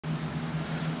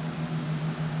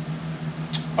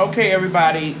Okay,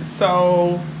 everybody.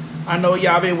 So I know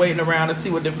y'all been waiting around to see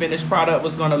what the finished product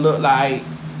was gonna look like,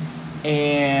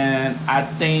 and I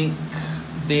think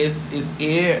this is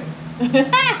it.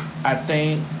 I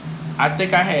think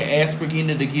I had asked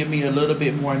Regina to give me a little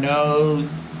bit more nose.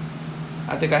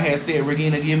 I think I had said,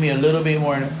 Regina, give me a little bit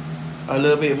more,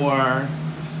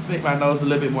 make my nose a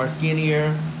little bit more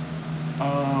skinnier.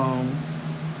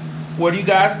 What do you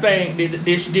guys think? Did the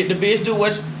bitch do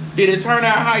what? Did it turn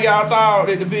out how y'all thought?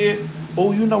 Did the bitch?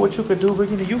 Oh, you know what you could do,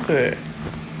 Regina? You could.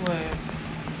 What?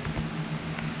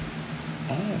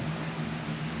 Oh.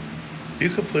 You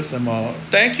could put some more.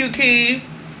 Thank you, Keith.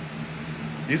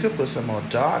 You could put some more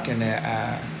dark in that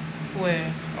eye.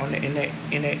 Where? On the, in that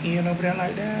end over there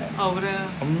like that. Over there?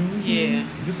 Mm-hmm. Yeah.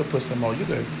 You could put some more. You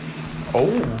could.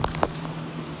 Oh.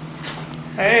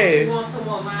 Hey. You want some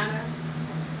more liner?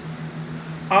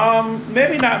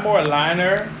 Maybe not more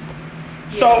liner.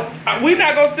 Yeah. So we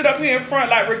not gonna sit up here in front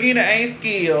like Regina ain't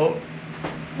skilled.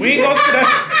 We ain't gonna sit up.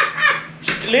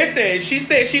 Listen, she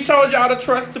said she told y'all to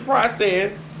trust the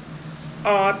process.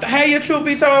 Hey, your truth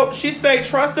be told, she said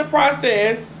trust the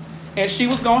process, and she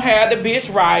was gonna have the bitch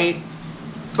right.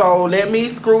 So let me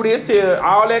screw this here.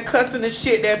 All that cussing and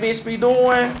shit that bitch be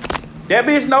doing, that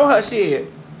bitch know her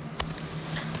shit.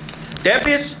 That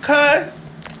bitch cuss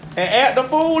and act the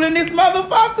fool in this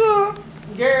motherfucker.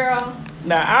 Girl.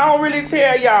 Now, I don't really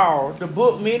tell y'all to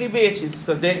book many bitches,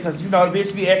 cause you know the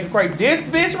bitch be acting crazy. This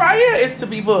bitch right here is to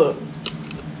be booked.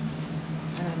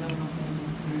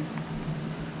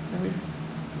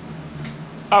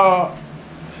 I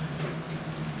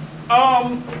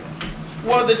don't know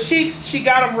well, the cheeks, she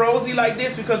got them rosy like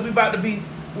this because we're about to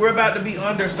be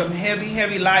under some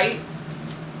heavy lights.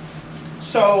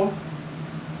 So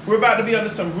we're about to be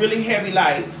under some really heavy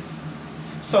lights.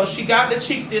 So she got the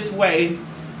cheeks this way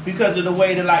because of the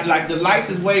way the like the lights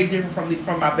is way different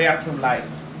from my bathroom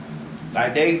lights.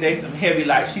 Like they some heavy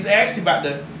lights. She's actually about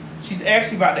to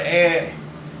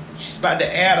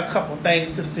add a couple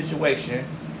things to the situation,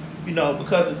 you know,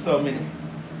 because of so many.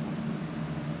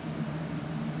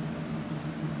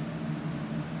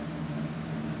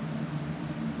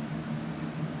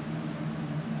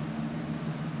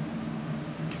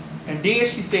 And then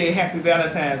she said, Happy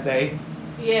Valentine's Day.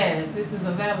 Yes, this is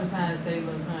a Valentine's Day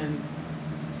look, honey.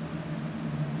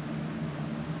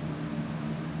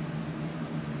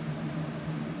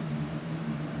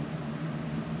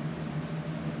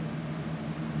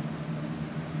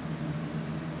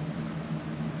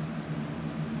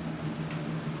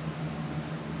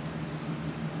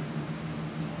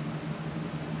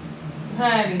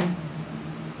 Honey.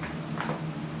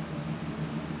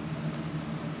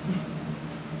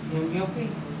 Your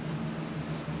people.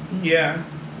 Yeah.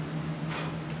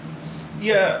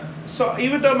 Yeah. So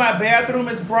even though my bathroom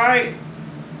is bright,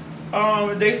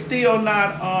 they still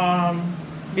not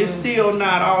it's still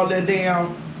not all the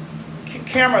damn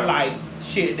camera light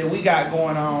shit that we got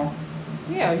going on.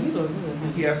 Yeah, you look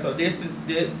good. Yeah, so this is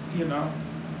it, you know.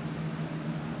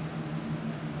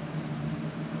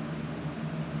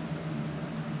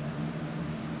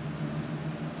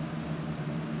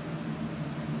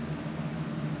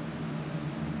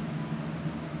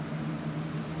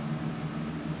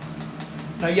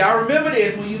 Now y'all remember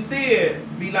this when you see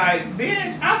it. Be like,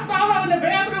 bitch, I saw her in the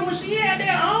bathroom when she had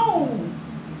that on.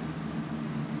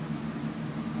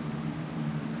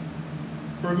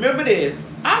 Remember this.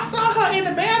 I saw her in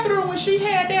the bathroom when she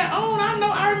had that on.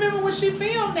 I remember when she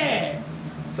filmed that.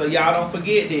 So y'all don't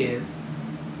forget this.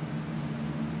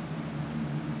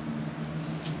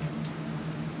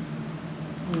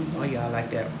 Oh yeah, I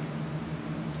like that.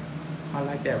 I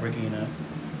like that, Regina.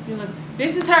 You look,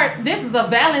 this is a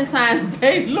Valentine's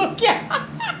Day look, yeah.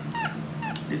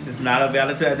 This is not a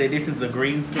Valentine's Day. This is a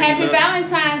green screen Happy look.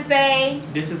 Valentine's Day.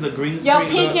 This is a green screen Your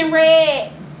pink look. and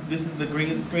red. This is the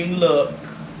green screen look.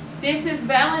 This is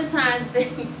Valentine's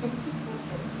Day.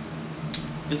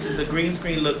 This is the green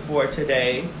screen look for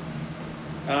today.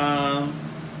 Yeah,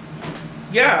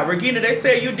 Regina, they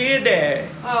said you did that.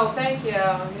 Oh, thank you.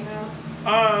 You know.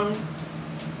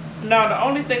 Now the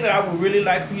only thing that I would really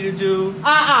like for you to do.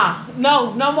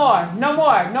 No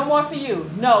more for you.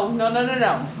 No.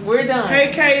 We're done.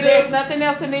 Hey, Kata. There's nothing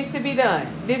else that needs to be done.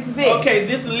 This is it. Okay,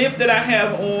 this lip that I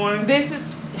have on. This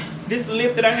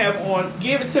lip that I have on.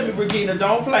 Give it to me, Regina.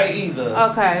 Don't play either.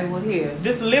 Okay, well here.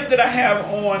 This lip that I have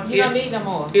on. You don't need no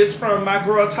more. It's from my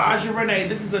girl Taja Renee.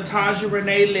 This is a Taja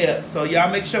Renee lip. So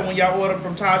y'all make sure when y'all order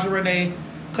from Taja Renee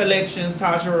Collections,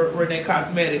 Taja Renee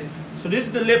Cosmetics. So this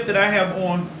is the lip that I have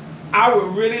on. I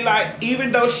would really like,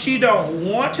 even though she don't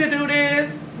want to do this,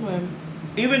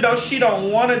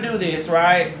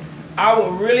 right? I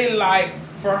would really like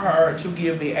for her to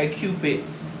give me a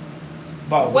Cupid's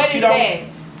bow. What is that?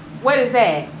 What is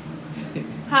that?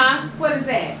 Huh? What is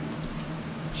that?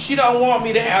 She don't want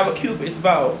me to have a Cupid's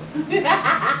bow.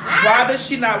 Why does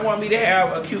she not want me to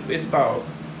have a Cupid's bow?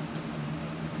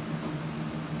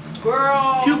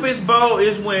 Girl. Cupid's bow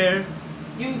is when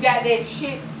you got that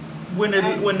shit. When the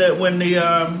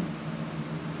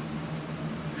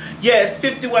yes,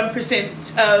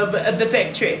 51% of the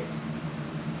factory.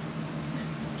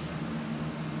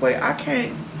 Wait, I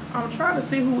can't. I'm trying to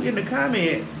see who in the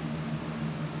comments.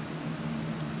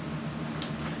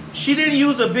 She didn't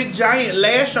use a big giant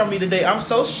lash on me today. I'm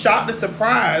so shocked and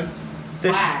surprised.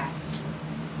 Why?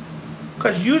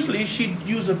 Because usually she'd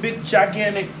use a big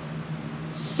gigantic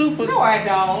super. No, I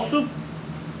don't. Super.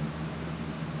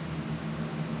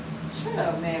 Shut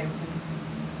up, Madison.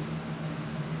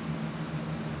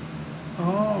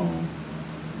 Oh.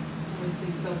 Let me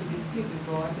see. So for this Cupid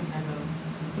boy, I think I know.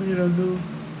 What you don't do?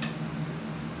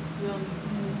 You don't know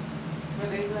what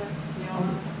they like? You don't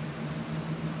know?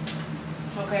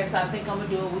 Okay, so I think I'm gonna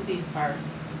do it with this first,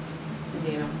 and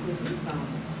then I'm putting this on.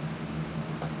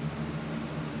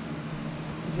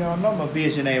 Y'all know my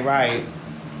vision ain't right.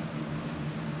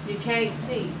 You can't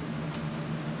see.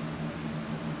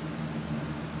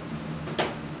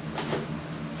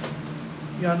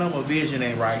 Y'all know my vision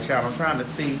ain't right, y'all. I'm trying to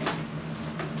see.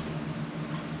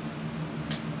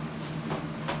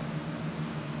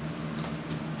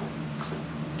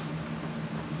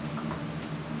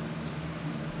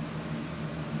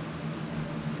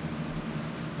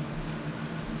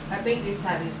 I think this is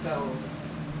how this goes.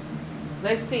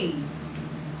 Let's see.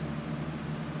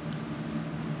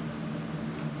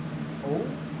 Oh.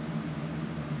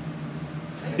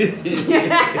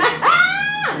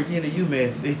 Regina, you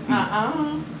messy.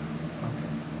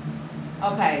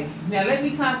 Okay, now let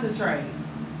me concentrate.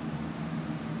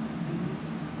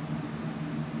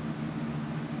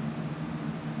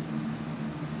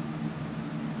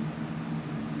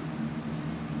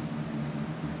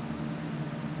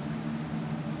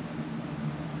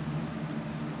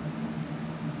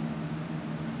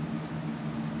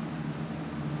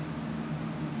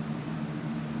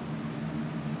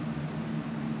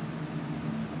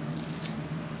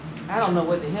 I don't know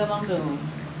what the hell I'm doing.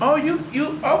 Oh, you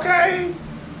okay?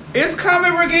 It's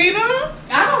coming, Regina.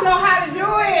 I don't know how to do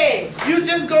it. You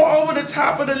just go over the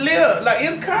top of the lip. Like,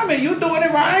 it's coming. You doing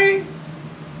it right?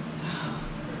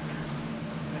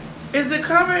 Is it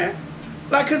coming?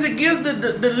 Like, cause it gives the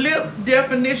lip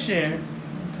definition.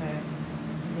 Okay.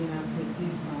 Then I put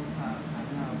this on top. I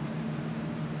know.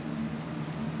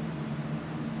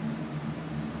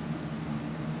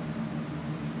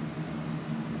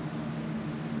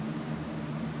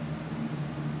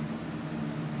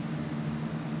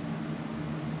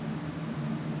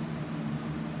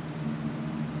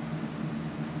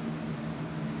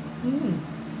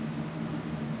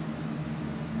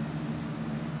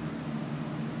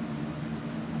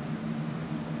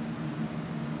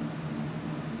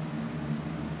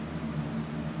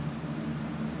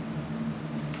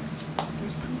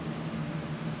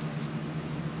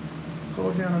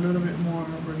 Go down a little bit more,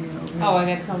 Regina. Oh, I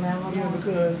got to come down one Yeah, more?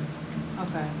 because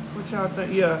Okay. what y'all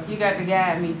think? Yeah. You got to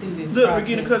guide me through this Look, process.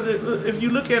 Regina, because if you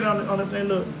look at it on the thing,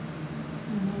 look.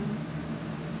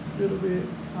 Mm-hmm. A little bit.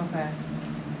 Okay.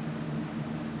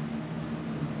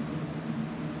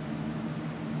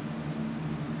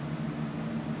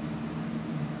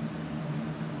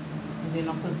 And then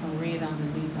I'll put some red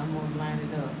underneath. I'm going to line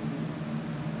it up.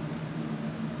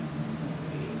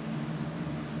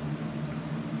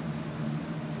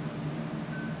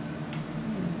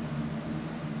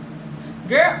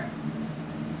 Girl!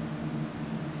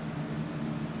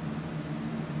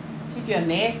 Keep your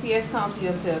nasty ass tongue to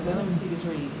yourself. Let me see this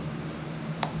reading.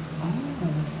 Oh.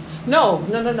 No.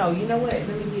 You know what? Let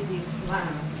me get this line.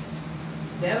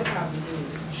 That'll probably do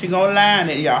it. She gonna line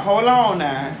it, y'all. Hold on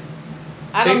now.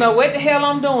 I don't know what the hell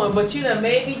I'm doing, but you done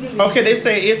made me do this. Okay, they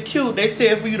say it's cute. They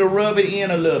said for you to rub it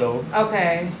in a little.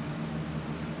 Okay.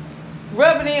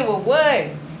 Rub it in with what?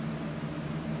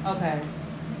 Okay.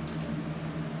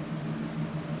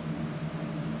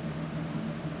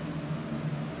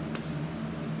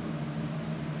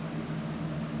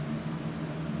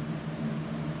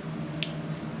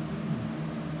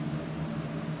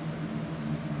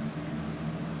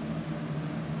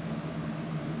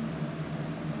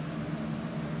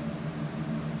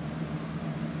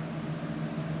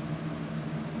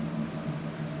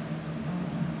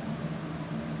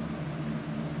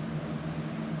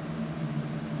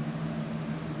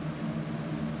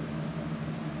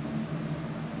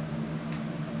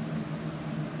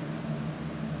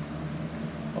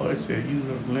 Oh, they said use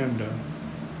a blender.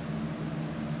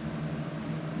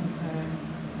 Okay.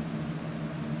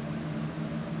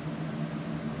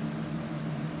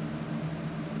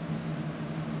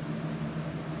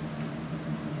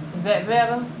 Is that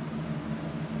better?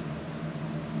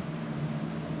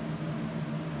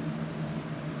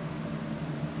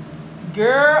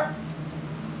 Girl.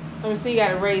 Let me see, you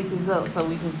gotta raise these up so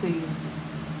we can see.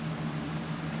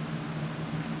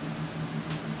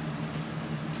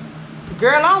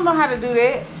 Girl, I don't know how to do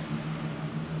that.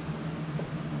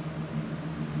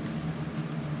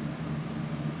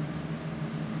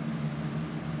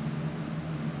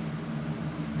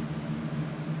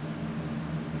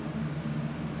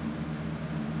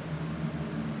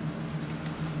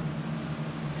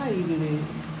 How you do that?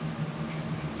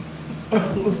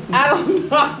 I don't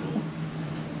know.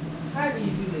 How do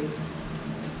you do that?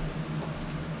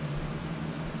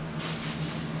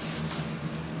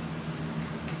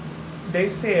 They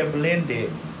said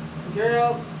blended.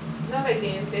 Girl, no they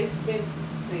didn't. They said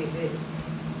that.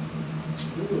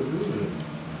 Good.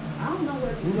 I don't know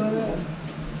what. You know that?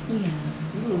 Yeah.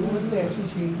 What's that,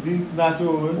 Chichi? These not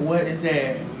yours. What is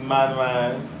that?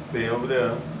 Mine. Stay over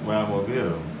there where I'm over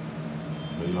here.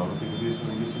 So you know, I'm gonna take a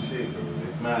picture and get your shit, girl.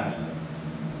 It's mine.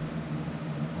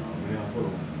 Yeah, put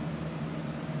them.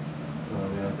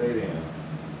 Stay there.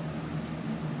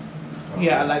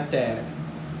 Yeah, I like that.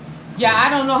 Yeah, I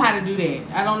don't know how to do that.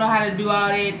 I don't know how to do all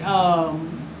that. I don't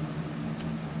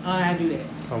know how to do that.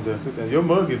 Come down, sit down. Your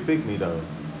mug is sickly though.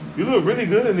 You look really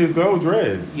good in this gold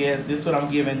dress. Yes, this is what I'm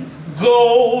giving.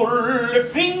 Gold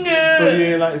finger. So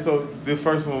yeah, like so. The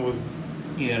first one was.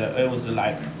 Yeah, it was the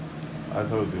lighter. I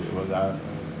told you it was. Yeah.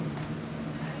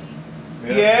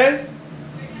 Yes.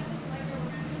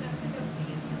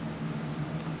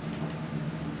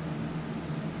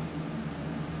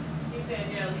 He said,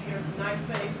 yeah, leave your nice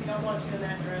face. He don't want you in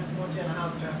that dress. He wants you in a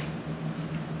house dress.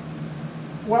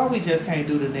 Why we just can't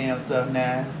do the damn stuff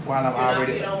now? While I'm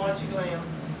He don't want you glam.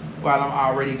 While I'm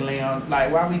already glam.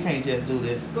 Like, why we can't just do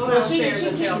this? Go Well, she downstairs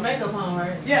and keep tell the makeup on,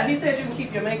 right? Yeah, he said you can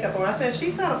keep your makeup on. I said,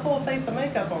 she's got a full face of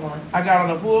makeup on. I got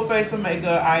on a full face of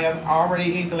makeup. I am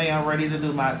already in glam, ready to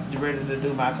do my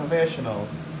confessional.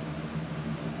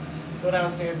 Go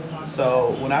downstairs and talk.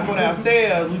 So when I go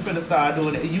downstairs, we finna start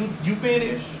doing it. You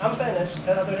finished? I'm finished,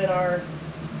 other than our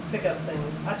pickup scene.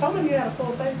 I told him you had a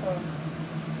full face on.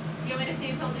 You want me to see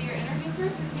if he'll do your interview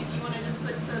first, or if you want to just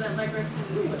switch so that Allegra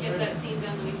can get that scene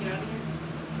done and we can get out of here?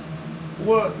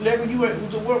 Well,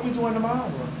 Legger, what we doing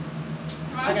tomorrow?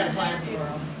 I got class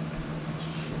tomorrow.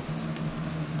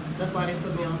 That's why they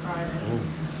put me on Friday.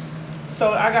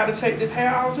 So I got to take this hair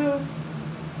out too?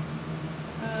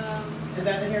 Is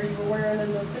that the hair you were wearing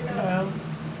in the pickup? No.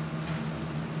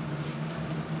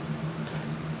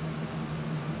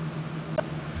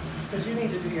 Because you need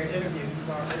to do your interview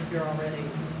if you're already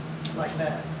like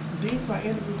that. These my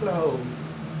interview clothes.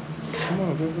 Come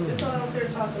on, go. Just go downstairs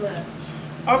to talk to that.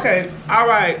 Okay, all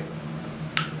right.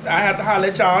 I have to holler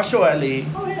at y'all shortly.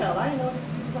 Oh, hell, I didn't know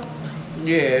he was on.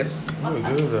 Yes. You look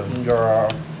good though. Girl.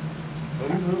 You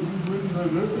really look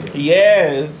good.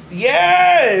 Yes.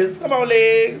 Come on,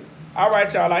 legs. All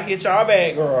right, y'all. I hit y'all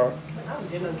back, girl. I'm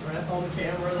getting a dress on the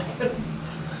camera.